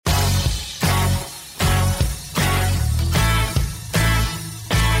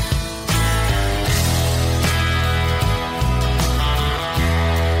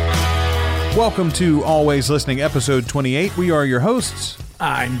Welcome to Always Listening, episode 28. We are your hosts.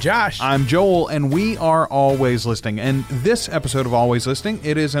 I'm Josh. I'm Joel, and we are Always Listening. And this episode of Always Listening,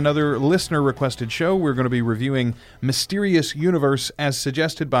 it is another listener-requested show. We're going to be reviewing Mysterious Universe as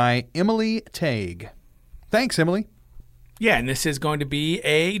suggested by Emily Tague. Thanks, Emily. Yeah, and this is going to be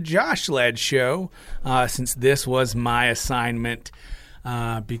a Josh-led show, since this was my assignment,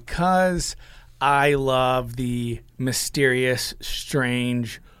 because I love the mysterious,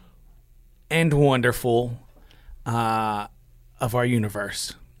 strange, and wonderful of our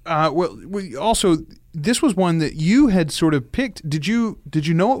universe. Also, this was one that you had sort of picked. Did you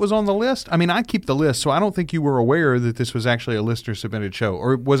know it was on the list? I mean, I keep the list, so I don't think you were aware that this was actually a listener-submitted show.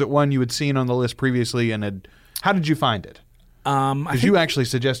 Or was it one you had seen on the list previously and had... How did you find it? Because you actually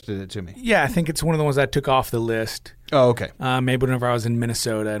suggested it to me. Yeah, I think it's one of the ones I took off the list. Oh, okay. Maybe whenever I was in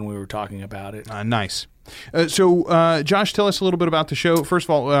Minnesota and we were talking about it. Nice. So, Josh, tell us a little bit about the show. First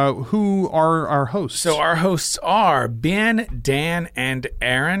of all, who are our hosts? So our hosts are Ben, Dan, and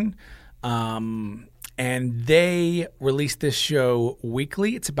Aaron. And they release this show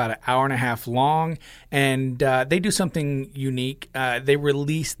weekly. It's about an hour and a half long. And they do something unique. They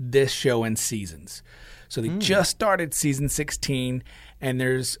release this show in seasons. So they just started season 16. And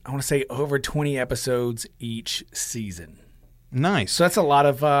there's, I want to say, over 20 episodes each season. Nice. So that's a lot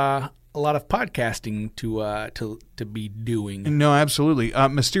of podcasting to be doing. No, absolutely.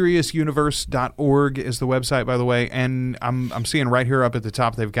 MysteriousUniverse.org is the website, by the way, and I'm seeing right here up at the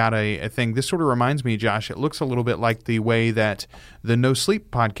top they've got a thing. This sort of reminds me, Josh, it looks a little bit like the way that the No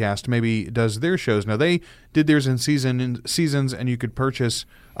Sleep podcast maybe does their shows. Now, they did theirs in seasons, and you could purchase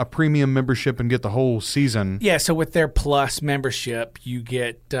a premium membership and get the whole season. Yeah, so with their Plus membership, you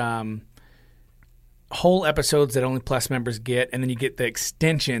get whole episodes that only Plus members get, and then you get the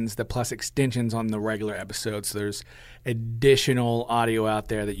extensions, the Plus extensions on the regular episodes. So there's additional audio out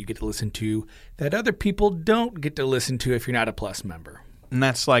there that you get to listen to that other people don't get to listen to if you're not a Plus member. And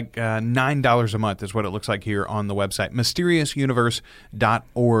that's like $9 a month is what it looks like here on the website,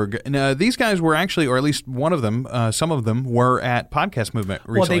 MysteriousUniverse.org. And these guys were actually, or at least one of them, some of them were at Podcast Movement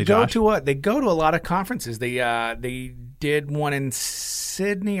recently, Josh. They go to a lot of conferences. They did one in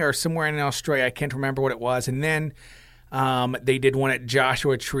Sydney or somewhere in Australia. I can't remember what it was. And then they did one at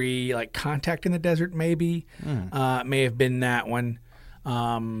Joshua Tree, like Contact in the Desert maybe. May have been that one.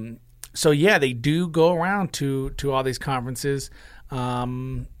 So, yeah, they do go around to all these conferences.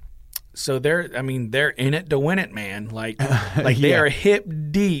 So they're in it to win it, man. Like they are hip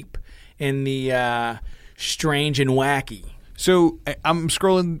deep in the strange and wacky. So I'm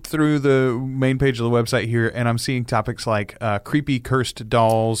scrolling through the main page of the website here, and I'm seeing topics like creepy cursed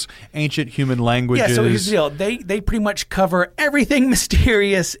dolls, ancient human languages. Yeah, so here's the deal. They pretty much cover everything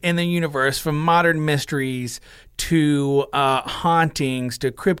mysterious in the universe, from modern mysteries to hauntings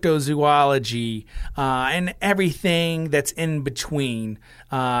to cryptozoology and everything that's in between.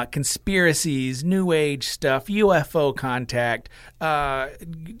 Conspiracies, New Age stuff, UFO contact,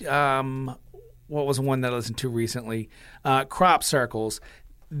 what was one that I listened to recently? Crop circles.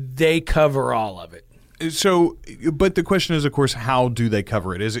 They cover all of it. So, but the question is, of course, how do they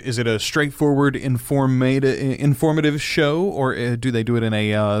cover it? Is it a straightforward, informative show, or do they do it in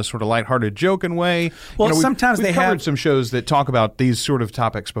a sort of lighthearted, joking way? Well, sometimes we've they covered have some shows that talk about these sort of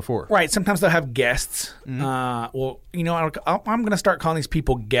topics before. Right. Sometimes they'll have guests. I'm going to start calling these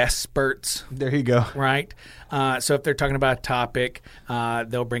people guest spurts. There you go. Right. So if they're talking about a topic,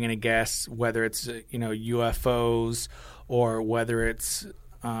 they'll bring in a guest, whether it's UFOs or whether it's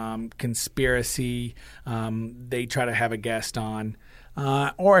conspiracy. They try to have a guest on,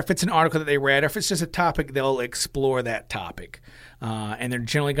 or if it's an article that they read, or if it's just a topic, they'll explore that topic, and they're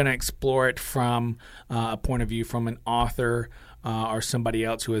generally going to explore it from a point of view from an author or somebody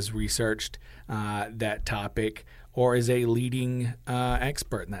else who has researched that topic or is a leading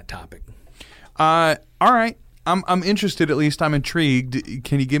expert in that topic. All right. I'm interested. At least I'm intrigued.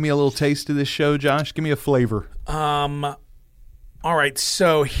 Can you give me a little taste of this show, Josh? Give me a flavor. All right,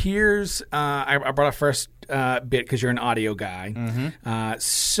 so here's I brought a first bit because you're an audio guy. Mm-hmm.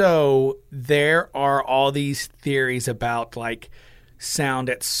 So there are all these theories about like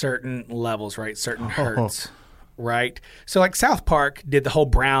sound at certain levels, right? Certain hertz, right? So like South Park did the whole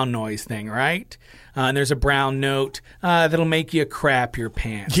brown noise thing, right? And there's a brown note that'll make you crap your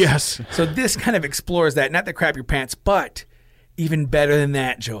pants. Yes. So this kind of explores that, not the crap your pants, but even better than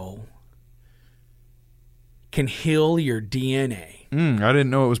that, Joel. Can heal your DNA. I didn't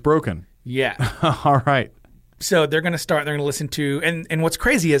know it was broken. Yeah. All right. So they're going to listen to, and what's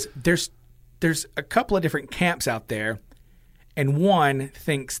crazy is there's a couple of different camps out there, and one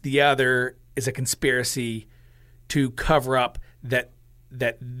thinks the other is a conspiracy to cover up that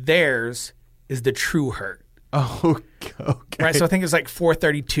theirs is the true hurt. Oh, okay. Right, so I think it's like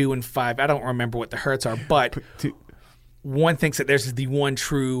 432 and 5. I don't remember what the hertz are, but one thinks that there's the one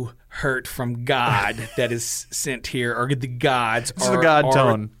true hurt from God that is sent here, or the gods, It's the God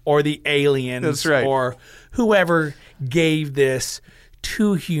tone. or the aliens, That's right. or whoever gave this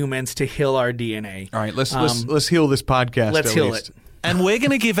to humans to heal our DNA. All right, let's heal this podcast. Let's at heal least. it. And we're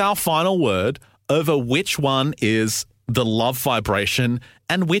going to give our final word over which one is the love vibration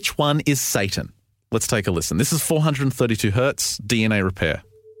and which one is Satan. Let's take a listen. This is 432 hertz DNA repair.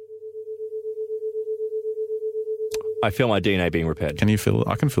 I feel my DNA being repaired. Can you feel it?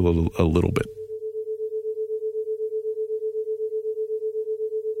 I can feel a little bit.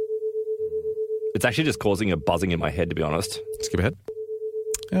 It's actually just causing a buzzing in my head, to be honest. Skip ahead.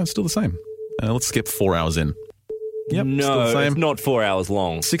 Yeah, it's still the same. Let's skip 4 hours in. Yep, still No, the same. it's not 4 hours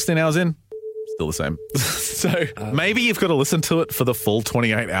long. 16 hours in, still the same. So maybe you've got to listen to it for the full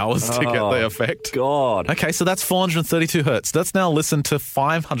 28 hours to get the effect. God. Okay, so that's 432 hertz. Let's now listen to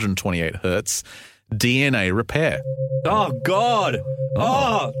 528 hertz DNA repair. Oh, God.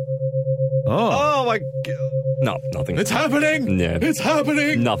 Oh. Oh, my God. No, nothing. It's happening. Yeah. It's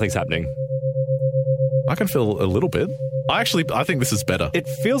happening. Nothing's happening. I can feel a little bit. I think this is better. It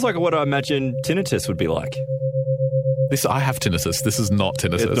feels like what I imagine tinnitus would be like. I have tinnitus. This is not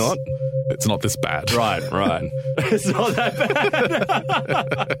tinnitus. It's not? It's not this bad. Right. It's not that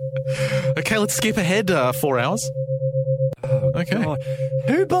bad. Okay, let's skip ahead 4 hours. Okay. God.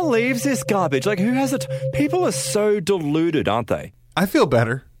 Who believes this garbage? Like, who has it? People are so deluded, aren't they? I feel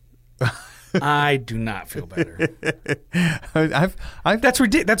better. I do not feel better. I've That's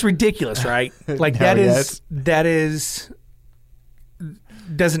ridiculous, right? Like Hell that is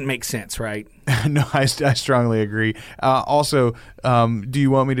doesn't make sense, right? no, I strongly agree. Also, do you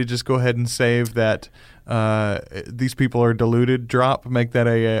want me to just go ahead and save that these people are deluded drop? Make that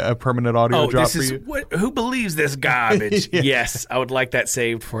a permanent audio drop this for is you? who believes this garbage? Yes, I would like that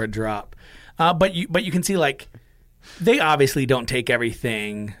saved for a drop. But you can see, like, they obviously don't take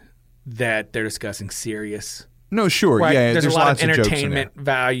everything that they're discussing serious. No, sure. Right? Yeah, there's a lot lots of jokes in entertainment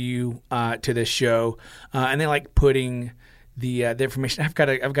value to this show, and they like putting the information. I've got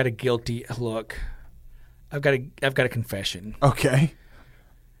a guilty look. I've got a confession. there. Okay.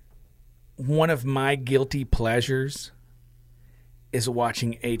 One of my guilty pleasures is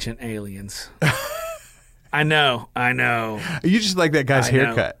watching Ancient Aliens. I know. You just like that guy's I know.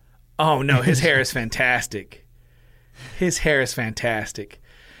 haircut. Oh no, his hair is fantastic.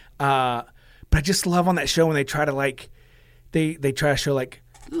 But I just love on that show when they try to they try to show, like,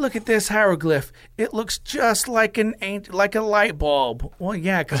 look at this hieroglyph. It looks just like a light bulb. Well,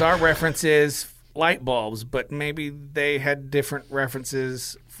 yeah, because our reference is light bulbs, but maybe they had different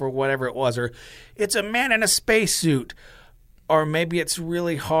references for whatever it was. Or it's a man in a spacesuit. Or maybe it's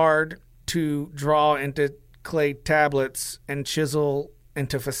really hard to draw into clay tablets and chisel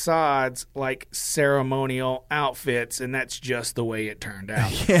into facades like ceremonial outfits, and that's just the way it turned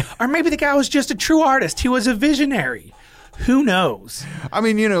out. Yeah. Or maybe the guy was just a true artist. He was a visionary. Who knows? I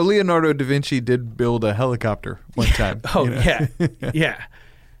mean, Leonardo da Vinci did build a helicopter one time. Oh, yeah. Yeah.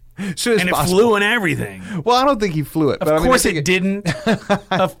 So it's And it possible. flew and everything. Well, I don't think he flew it. But Of course I mean, it didn't.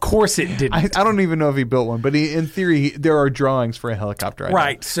 Of course it didn't. I don't even know if he built one, but in theory, there are drawings for a helicopter. I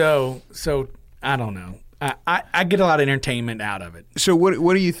Right. So I don't know. I get a lot of entertainment out of it. So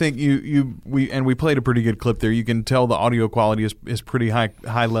what do you think? We played a pretty good clip there. You can tell the audio quality is pretty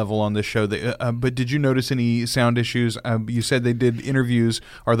high level on this show. But did you notice any sound issues? You said they did interviews.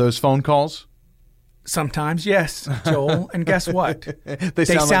 Are those phone calls? Sometimes, yes, Joel. And guess what? They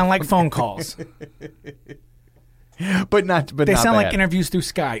sound like phone calls. but not. But They not sound bad. like interviews through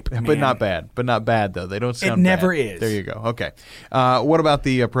Skype. But man. not bad. But not bad though. They don't sound. never bad. is. There you go. Okay. What about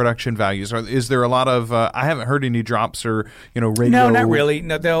the production values? Is there a lot of? I haven't heard any drops or radio. No, not really.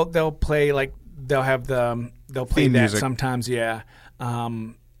 No, they'll play, like, they'll play Theme that music. sometimes. Yeah.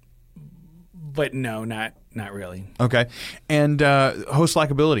 But no, not really. Okay, and host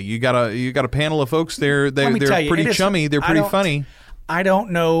likability. You got a panel of folks. They're Let me tell you, pretty it is- chummy. They're I pretty don't- funny. I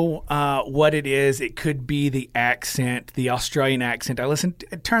don't know what it is. It could be the accent, the Australian accent.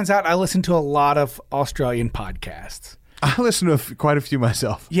 It turns out I listen to a lot of Australian podcasts. I listen to quite a few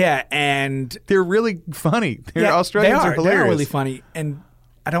myself. Yeah, and They're really funny. yeah, Australians they are hilarious. They're really funny, and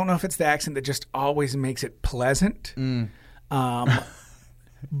I don't know if it's the accent that just always makes it pleasant.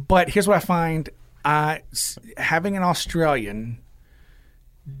 But here's what I find: having an Australian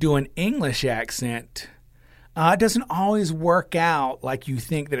do an English accent. It doesn't always work out like you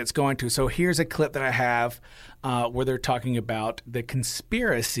think that it's going to. So here's a clip that I have where they're talking about the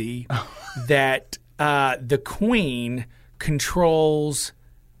conspiracy that the Queen controls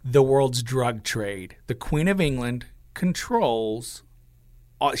the world's drug trade. The Queen of England controls.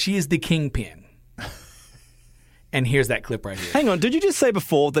 She is the kingpin. And here's that clip right here. Hang on, did you just say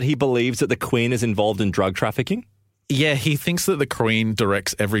before that he believes that the Queen is involved in drug trafficking? Yeah, he thinks that the Queen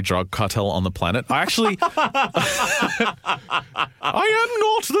directs every drug cartel on the planet. I actually... I am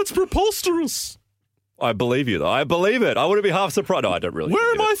not. That's preposterous. I believe you, though. I believe it. I wouldn't be half surprised. No, I don't really.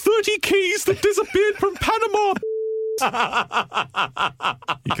 Where are my 30 keys that disappeared from Panama?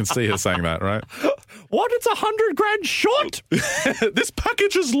 You can see her saying that, right? What? It's $100,000 short. This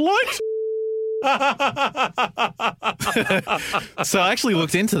package is light. So I actually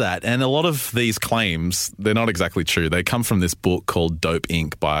looked into that, and a lot of these claims, they're not exactly true. They come from this book called Dope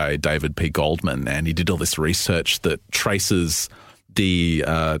Inc. by David P. Goldman, and he did all this research that traces the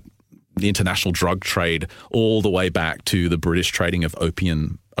international drug trade all the way back to the British trading of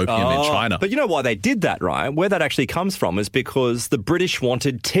opium in China. But you know why they did that, right? Where that actually comes from is because the British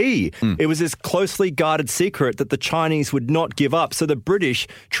wanted tea. It was this closely guarded secret that the Chinese would not give up. So the British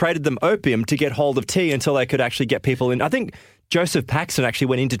traded them opium to get hold of tea until they could actually get people in. I think Joseph Paxton actually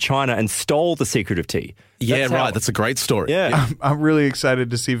went into China and stole the secret of tea. That's a great story. Yeah. I'm really excited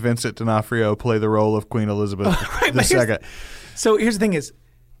to see Vincent D'Onofrio play the role of Queen Elizabeth II. So here's the thing is,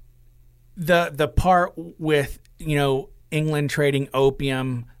 the part with, England trading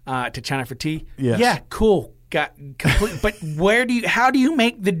opium to China for tea. Yes. Yeah, cool. Got complete. But how do you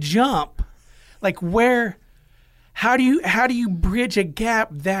make the jump? Like how do you bridge a gap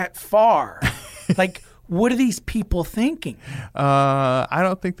that far? Like, what are these people thinking? I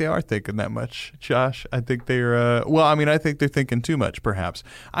don't think they are thinking that much, Josh. I think they're I think they're thinking too much, perhaps.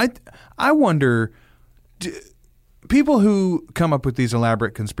 I wonder, people who come up with these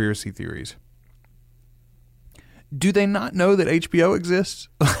elaborate conspiracy theories, do they not know that HBO exists?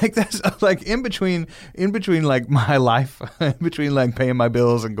 Like, that's like in between like my life, in between like paying my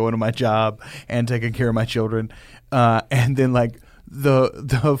bills and going to my job and taking care of my children, and then like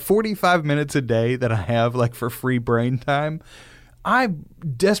the 45 minutes a day that I have like for free brain time, I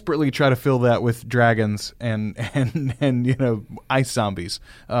desperately try to fill that with dragons and ice zombies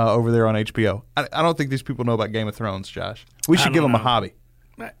over there on HBO. I don't think these people know about Game of Thrones, Josh. We should give them a hobby.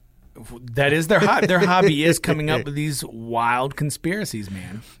 That is their hobby. Their hobby is coming up with these wild conspiracies,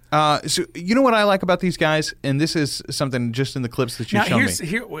 man. So you know what I like about these guys, and this is something just in the clips that you've shown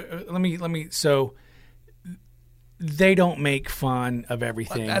me. Let me. So they don't make fun of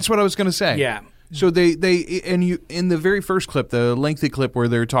everything. That's what I was going to say. Yeah. So they in the very first clip, the lengthy clip where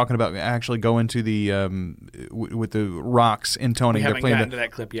they're talking about actually going to the with the rocks intoning. We haven't gotten to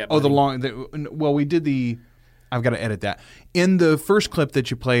that clip yet. We did the. I've got to edit that. In the first clip that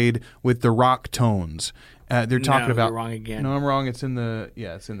you played with the rock tones, they're talking about. You're wrong again. No, I'm wrong. It's in the.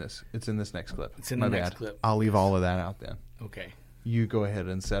 Yeah, it's in this. It's in this next clip. It's in the next clip. I'll leave all of that out then. Okay. You go ahead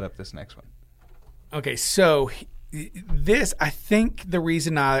and set up this next one. Okay, so this, I think the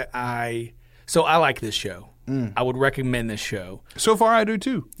reason I like this show. I would recommend this show. So far, I do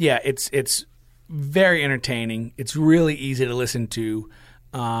too. Yeah, it's very entertaining. It's really easy to listen to.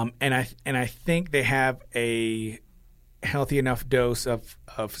 And I think they have a healthy enough dose of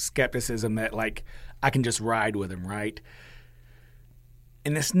skepticism that like I can just ride with them, right?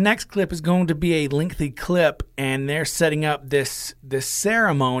 And this next clip is going to be a lengthy clip, and they're setting up this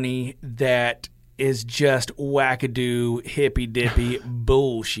ceremony that is just wackadoo, hippy dippy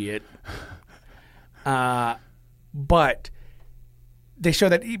bullshit. But they show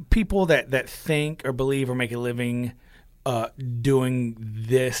that people that think or believe or make a living doing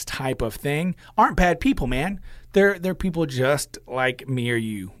this type of thing aren't bad people, man. They're people just like me or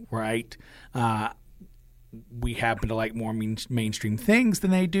you, right? We happen to like more mainstream things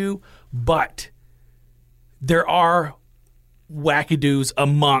than they do, but there are wackadoos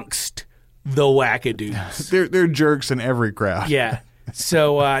amongst the wackadoos. They're jerks in every crowd. Yeah.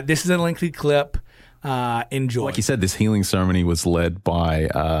 So this is a lengthy clip. Enjoy. Like you said, this healing ceremony was led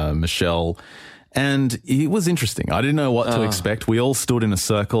by Michelle. And it was interesting. I didn't know what to expect. We all stood in a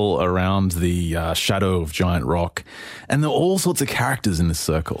circle around the shadow of Giant Rock, and there were all sorts of characters in this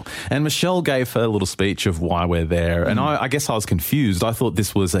circle. And Michelle gave her little speech of why we're there, and I guess I was confused. I thought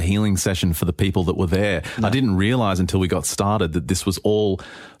this was a healing session for the people that were there. No. I didn't realize until we got started that this was all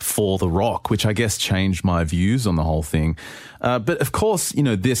for the Rock, which I guess changed my views on the whole thing. But of course,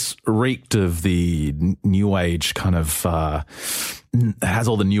 this reeked of the New Age kind of... has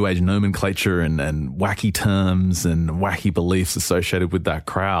all the New Age nomenclature and wacky terms and wacky beliefs associated with that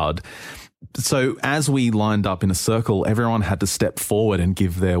crowd. So as we lined up in a circle, everyone had to step forward and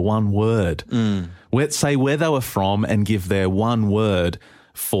give their one word. Say where they were from and give their one word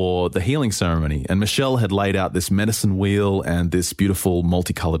for the healing ceremony. And Michelle had laid out this medicine wheel and this beautiful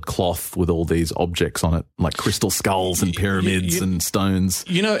multicolored cloth with all these objects on it, like crystal skulls and pyramids and stones.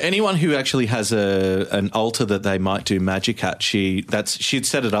 You know, anyone who actually has an altar that they might do magic at, she'd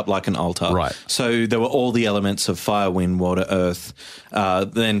set it up like an altar. Right. So there were all the elements of fire, wind, water, earth.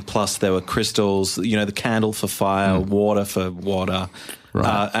 Then plus there were crystals, you know, the candle for fire, water for water.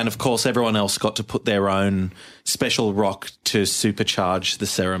 Right. And of course, everyone else got to put their own special rock to supercharge the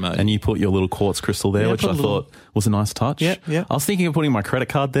ceremony. And you put your little quartz crystal there, which I thought was a nice touch. Yeah. I was thinking of putting my credit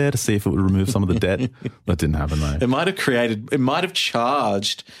card there to see if it would remove some of the debt. That didn't happen, though. It might have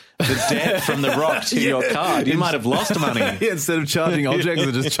charged the debt from the rock to your card. You might have lost money. Instead of charging objects,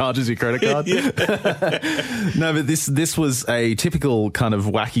 it just charges your credit card. No, but this was a typical kind of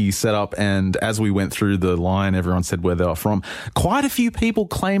wacky setup. And as we went through the line, everyone said where they were from. Quite a few people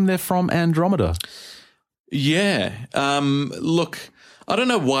claim they're from Andromeda. Yeah. Look, I don't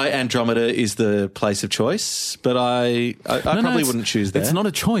know why Andromeda is the place of choice, but I probably wouldn't choose that. It's not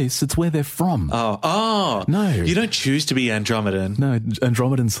a choice. It's where they're from. Oh. No. You don't choose to be Andromedan. No,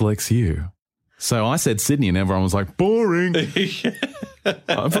 Andromedan selects you. So I said Sydney and everyone was like, boring.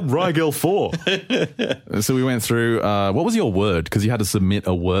 I'm from Rigel 4. So we went through, what was your word? Because you had to submit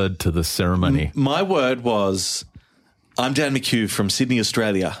a word to the ceremony. My word was, I'm Dan McHugh from Sydney,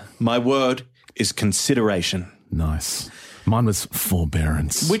 Australia. My word is consideration. Nice. Mine was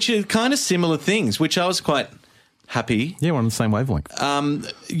forbearance. Which are kind of similar things, which I was quite happy. Yeah, we're on the same wavelength.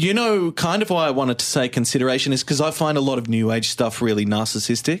 You know, kind of why I wanted to say consideration is because I find a lot of New Age stuff really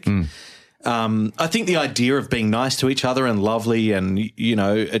narcissistic. I think the idea of being nice to each other and lovely and, you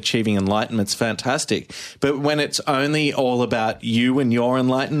know, achieving enlightenment's fantastic. But when it's only all about you and your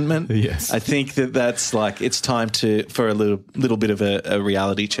enlightenment, yes. I think that's like it's time for a little bit of a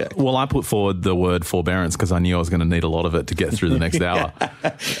reality check. Well, I put forward the word forbearance because I knew I was going to need a lot of it to get through the next hour.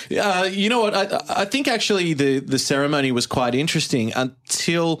 You know what? I think actually the ceremony was quite interesting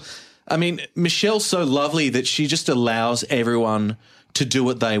until, I mean, Michelle's so lovely that she just allows everyone to do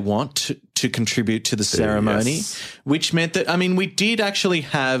what they want to contribute to the ceremony, which meant that, I mean, we did actually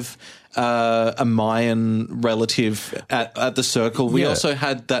have a Mayan relative at the circle. We also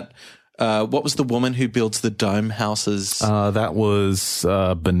had that, what was the woman who builds the dome houses? That was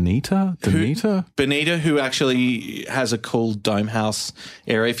Benita? Benita, who actually has a cool dome house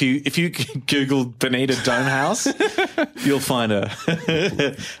area. If you Google Benita dome house, you'll find her.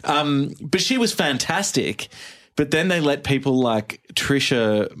 But she was fantastic. But then they let people like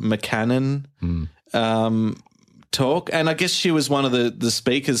Tricia McCannon talk. And I guess she was one of the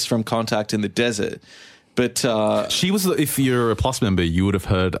speakers from Contact in the Desert. But she was, if you're a Plus member, you would have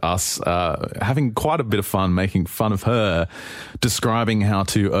heard us having quite a bit of fun making fun of her, describing how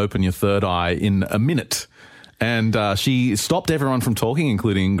to open your third eye in a minute. And she stopped everyone from talking,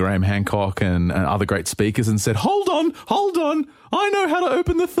 including Graham Hancock and other great speakers, and said, hold on, I know how to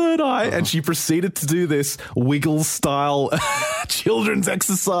open the third eye. And she proceeded to do this Wiggles-style children's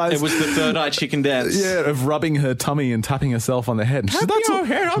exercise. It was the third eye chicken dance. Yeah, of rubbing her tummy and tapping herself on the head. And she said,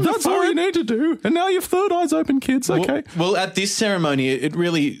 that's all you need to do. And now your third eye's open, kids, okay? Well, at this ceremony, it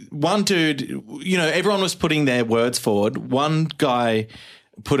really, one dude, you know, everyone was putting their words forward. One guy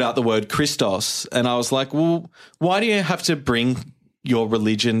put out the word Christos, and I was like, well, why do you have to bring your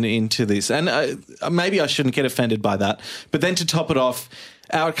religion into this? And maybe I shouldn't get offended by that. But then to top it off,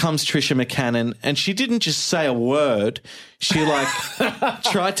 out comes Tricia McCannon, and she didn't just say a word. She like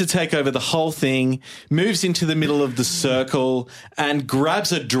tried to take over the whole thing, moves into the middle of the circle and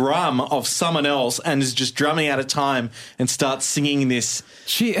grabs a drum of someone else and is just drumming out of time and starts singing this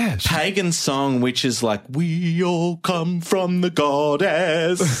pagan song, which is like, we all come from the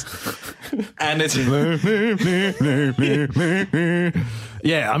goddess. And it's...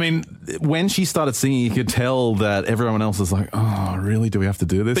 Yeah, I mean, when she started singing, you could tell that everyone else was like, oh, really? Do we have to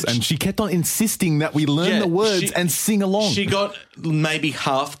do this? And she kept on insisting that we learn the words and sing along. She got maybe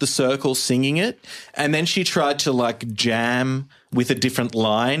half the circle singing it, and then she tried to like jam with a different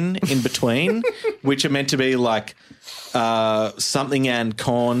line in between, which are meant to be like something and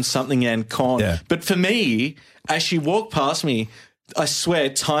corn. Yeah. But for me, as she walked past me, I swear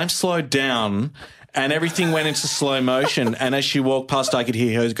time slowed down and everything went into slow motion. And as she walked past, I could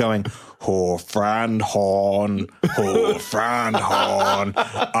hear her going, "Ho Frandhorn, ho Frandhorn,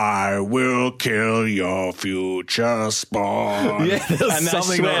 I will kill your future spawn." Yeah, there's and I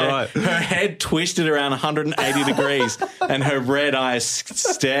something swear, not right. her head twisted around 180 degrees and her red eyes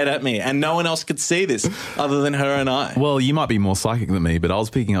stared at me, and no one else could see this other than her and I. Well, you might be more psychic than me, but I was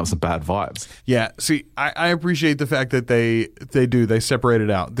picking up some bad vibes. Yeah, see, I appreciate the fact that they separate it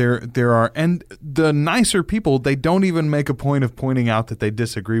out. There are, and the nicer people, they don't even make a point of pointing out that they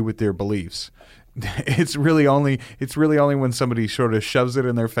disagree with their beliefs. It's really only when somebody sort of shoves it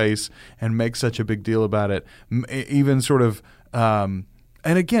in their face and makes such a big deal about it, even sort of. And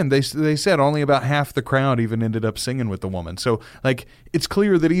again, they said only about half the crowd even ended up singing with the woman. So, like, it's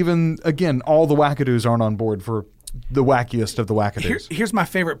clear that even, again, all the wackadoos aren't on board for the wackiest of the wackadoos. Here's my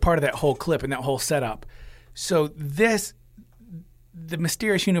favorite part of that whole clip and that whole setup. So the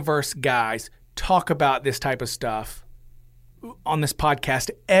Mysterious Universe guys talk about this type of stuff on this podcast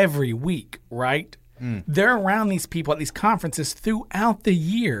every week, right? They're around these people at these conferences throughout the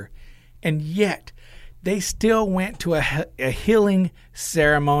year, and yet they still went to a healing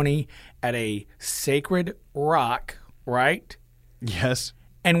ceremony at a sacred rock, right? Yes.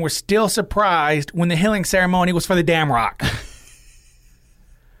 And were still surprised when the healing ceremony was for the damn rock.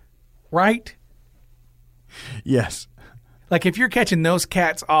 Right? Yes. Like, if you're catching those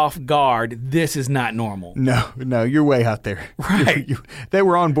cats off guard, this is not normal. No, you're way out there. Right. They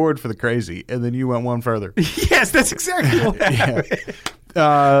were on board for the crazy, and then you went one further. Yes, that's exactly what happened.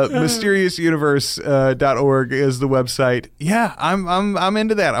 MysteriousNuniverse.org is the website. Yeah, I'm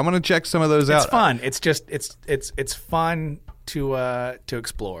into that. I'm going to check some of those out. It's fun. It's just it's fun to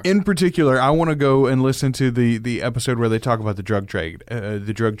explore. In particular, I want to go and listen to the episode where they talk about the drug trade.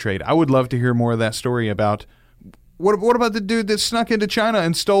 I would love to hear more of that story about. What about the dude that snuck into China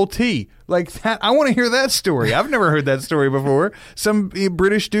and stole tea? Like that, I want to hear that story. I've never heard that story before. Some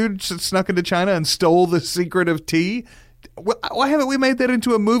British dude snuck into China and stole the secret of tea. Why haven't we made that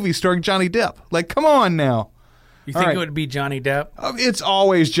into a movie starring Johnny Depp? Like, come on now. You think it would be Johnny Depp? It's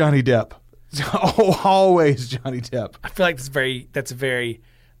always Johnny Depp. Always Johnny Depp. I feel like that's a very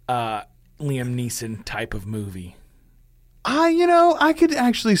Liam Neeson type of movie. I could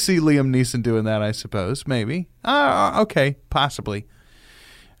actually see Liam Neeson doing that, I suppose. Maybe. Okay, possibly.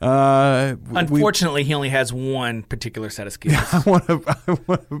 Unfortunately, he only has one particular set of skills. I want to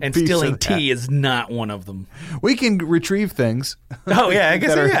and stealing tea is not one of them. We can retrieve things. Oh, yeah, I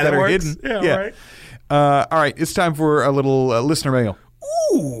guess that are works. hidden. Yeah, right. All right, it's time for a little listener mail.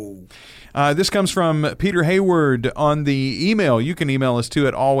 Ooh. This comes from Peter Hayward on the email. You can email us too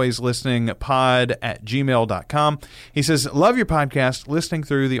at alwayslisteningpod@gmail.com. He says, love your podcast, listening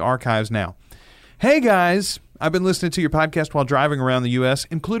through the archives now. Hey guys, I've been listening to your podcast while driving around the U.S.,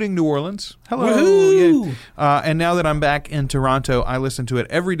 including New Orleans. Hello. Woohoo! And now that I'm back in Toronto, I listen to it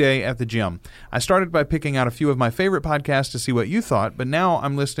every day at the gym. I started by picking out a few of my favorite podcasts to see what you thought, but now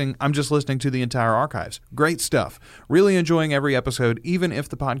I'm just listening to the entire archives. Great stuff. Really enjoying every episode, even if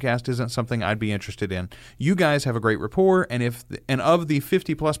the podcast isn't something I'd be interested in. You guys have a great rapport, and of the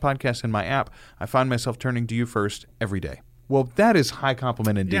 50-plus podcasts in my app, I find myself turning to you first every day. Well, that is high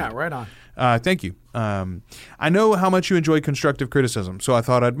compliment indeed. Yeah, right on. Thank you. I know how much you enjoy constructive criticism, so I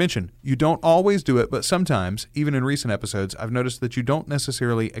thought I'd mention. You don't always do it, but sometimes, even in recent episodes, I've noticed that you don't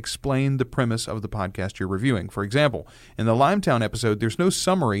necessarily explain the premise of the podcast you're reviewing. For example, in the Limetown episode, there's no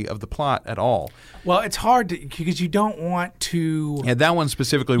summary of the plot at all. Well, it's hard because you don't want to... Yeah, that one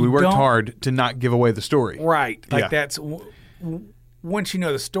specifically, we worked hard to not give away the story. Right. Like Yeah. Once you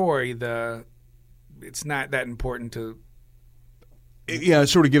know the story, it's not that important to... Yeah, it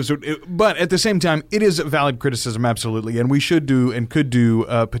sort of gives, but at the same time, it is a valid criticism, absolutely, and we should do and could do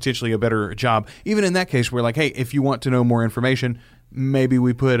potentially a better job. Even in that case, we're like, hey, if you want to know more information, maybe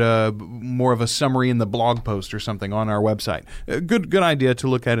we put more of a summary in the blog post or something on our website. Good idea to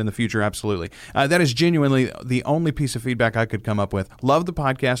look at in the future, absolutely. That is genuinely the only piece of feedback I could come up with. Love the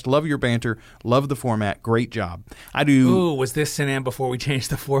podcast, love your banter, love the format, great job. I do. Ooh, was this sent in before we changed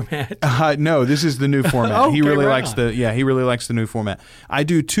the format? No, this is the new format. Okay, he really right likes on. he really likes the new format. I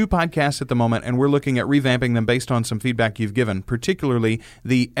do 2 podcasts at the moment, and we're looking at revamping them based on some feedback you've given, particularly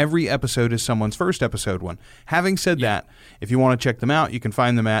the every episode is someone's first episode one. Having said that, if you want to check them out, you can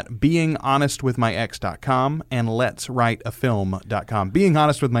find them at beinghonestwithmyex.com and letswriteafilm.com. Being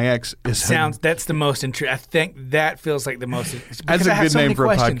Honest With My Ex is that's the most interesting. I think that feels like the most. That's a good name for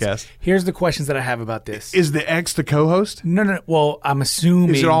a podcast. Here's the questions that I have about this. Is the ex the co-host? No. Well, I'm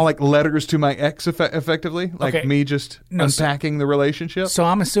assuming. Is it all like letters to my ex effectively? Like Okay. me just unpacking the relationship? So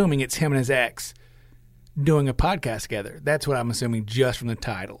I'm assuming it's him and his ex doing a podcast together. That's what I'm assuming just from the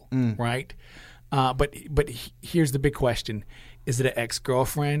title, right? But here's the big question: is it an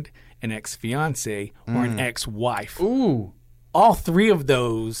ex-girlfriend? an ex-fiance, or an ex-wife. Ooh, All three of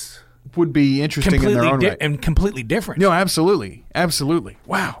those would be interesting in their own right. and completely different. No, absolutely. Absolutely.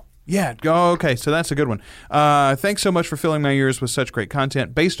 Wow. Yeah. Oh, okay. So that's a good one. Thanks so much for filling my ears with such great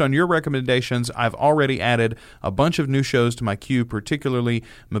content. Based on your recommendations, I've already added a bunch of new shows to my queue, particularly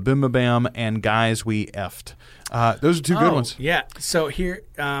Mabim and Guys We Effed. Those are two good ones. Yeah. So here...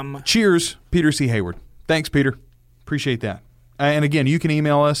 Cheers, Peter C. Hayward. Thanks, Peter. Appreciate that. And again, you can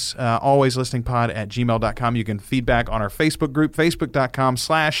email us, alwayslisteningpod@gmail.com. You can feedback on our Facebook group,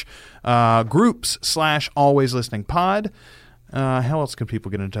 facebook.com/groups/alwayslisteningpod. How else can people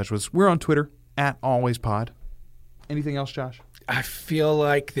get in touch with us? We're on Twitter, @alwayspod. Anything else, Josh? I feel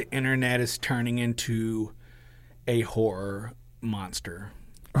like the internet is turning into a horror monster.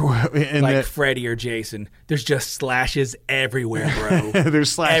 Like Freddy or Jason. There's just slashes everywhere, bro.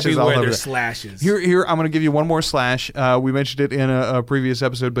 There's slashes everywhere all over. There's slashes. Here, I'm going to give you one more slash. We mentioned it in a previous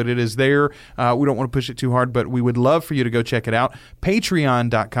episode, but it is there. We don't want to push it too hard, but we would love for you to go check it out.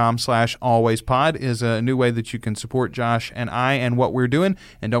 Patreon.com/alwayspod is a new way that you can support Josh and I and what we're doing.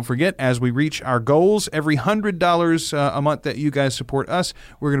 And don't forget, as we reach our goals, every $100 a month that you guys support us,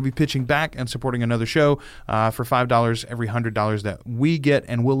 we're going to be pitching back and supporting another show for $5 every $100 that we get,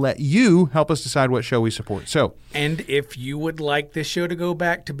 and we'll let you help us decide what show we support. So, and if you would like this show to go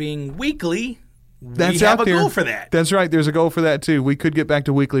back to being weekly, we have a goal for that. That's right. There's a goal for that too. We could get back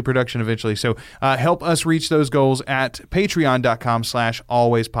to weekly production eventually. So help us reach those goals at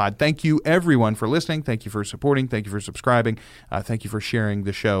patreon.com/alwayspod. Thank you everyone for listening. Thank you for supporting. Thank you for subscribing. Thank you for sharing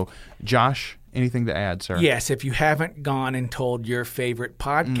the show. Josh, anything to add, sir? Yes. If you haven't gone and told your favorite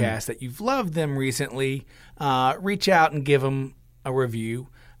podcast that you've loved them recently, reach out and give them a review.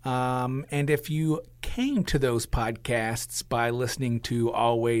 And if you came to those podcasts by listening to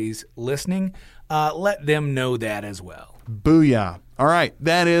Always Listening, let them know that as well. Booyah. All right.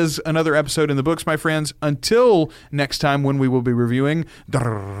 That is another episode in the books, my friends. Until next time, when we will be reviewing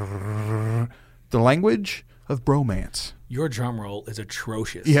The Language of Bromance. Your drum roll is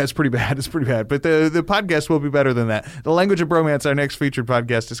atrocious. Yeah, it's pretty bad. It's pretty bad. But the podcast will be better than that. The Language of Bromance, our next featured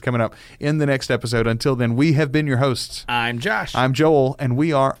podcast, is coming up in the next episode. Until then, we have been your hosts. I'm Josh. I'm Joel, and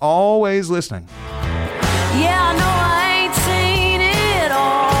we are always listening. Yeah, I know I ain't seen it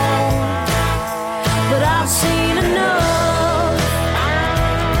all, but I've seen enough.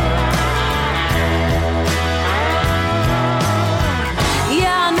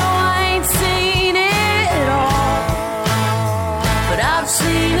 Yeah, I know I ain't seen it all, but I've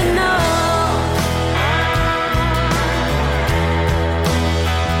seen enough.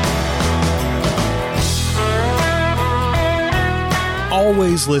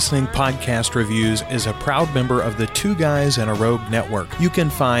 Always Listening Podcast Reviews is a proud member of the Two Guys and a Rogue Network. You can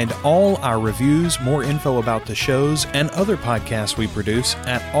find all our reviews, more info about the shows, and other podcasts we produce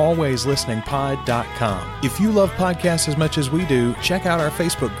at alwayslisteningpod.com. If you love podcasts as much as we do, check out our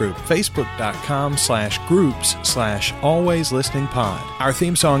Facebook group, facebook.com/groups/alwayslisteningpod. Our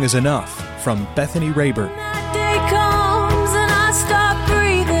theme song is Enough from Bethany Rayburn. That day comes and I stop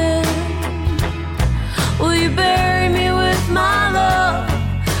breathing. Will you bury me with my love?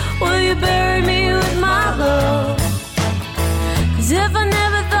 Will you bury me with my love? 'Cause if I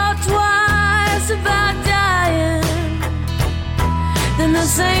never thought twice about dying, then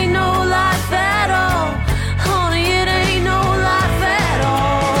this ain't no life at all. Honey, it ain't no life at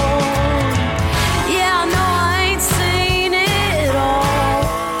all. Yeah, I know I ain't seen it all,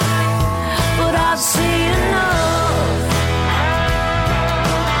 but I've seen enough.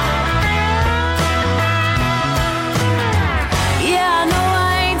 Yeah, I know I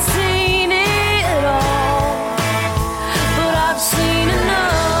ain't seen it all, but I've seen enough.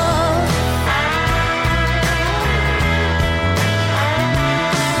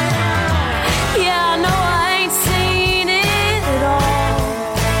 Yeah, I know I ain't seen it all,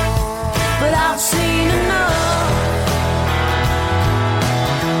 but I've seen enough.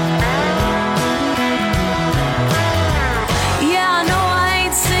 Yeah, I know I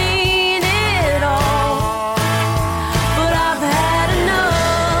ain't seen it all, but I've had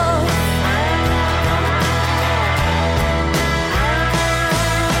enough.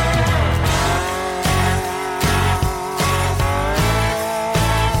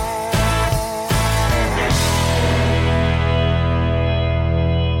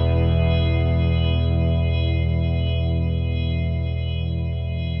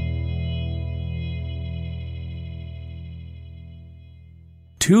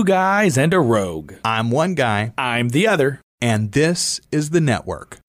 Two Guys and a Rogue. I'm one guy, I'm the other. and this is the network.